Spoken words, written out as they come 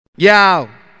Yo.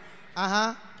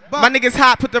 Uh-huh. My niggas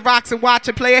hot, put the rocks and watch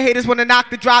it. Player haters wanna knock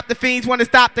the drop. The fiends wanna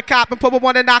stop the cop. And Papa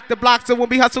wanna knock the block. So when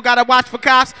we hustle, gotta watch for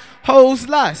cops. Hoes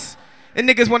lust. And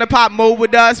niggas wanna pop mo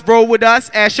with us, roll with us.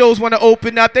 As shows wanna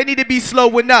open up, they need to be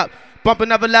slowing up. Bump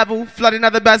another level, flood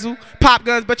another bezel. Pop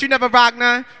guns, but you never rock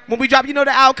none. When we drop, you know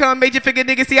the outcome. Major figure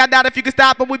niggas, see I doubt if you can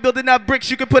stop. But we building up bricks,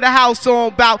 you can put a house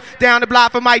on. Bout down the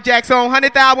block for Mike Jackson.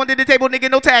 100,000 under the table, nigga,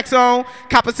 no tax on.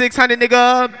 Copper 600,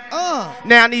 nigga.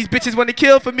 Now these bitches wanna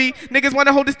kill for me. Niggas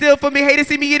wanna hold it still for me. Haters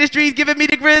see me in the streets, giving me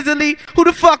the grizzly. Who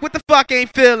the fuck, what the fuck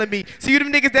ain't feeling me? See you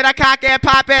them niggas that I cock at,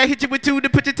 pop at, hit you with two to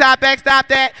put your top back, stop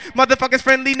that. Motherfuckers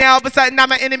friendly now, all of a sudden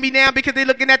I'm an enemy now because they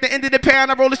looking at the end of the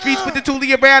pound. I roll the streets with the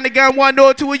toolie around the gun, one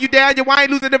or two of you down. Yo, I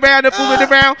ain't losing around or fooling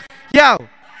around. Yo,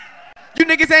 you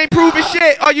niggas ain't proving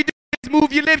shit. All you do is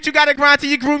move your lips. You gotta grind till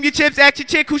you groom your chips. Ask your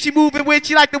chick who she moving with.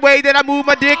 She like the way that I move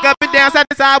my dick up and down, side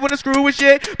to side with a screw and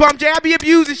shit. Bum J, I be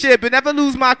abusing shit, but never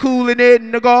lose my cool in it,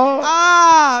 nigga.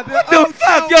 What the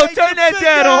fuck? Yo, turn that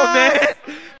down on, man.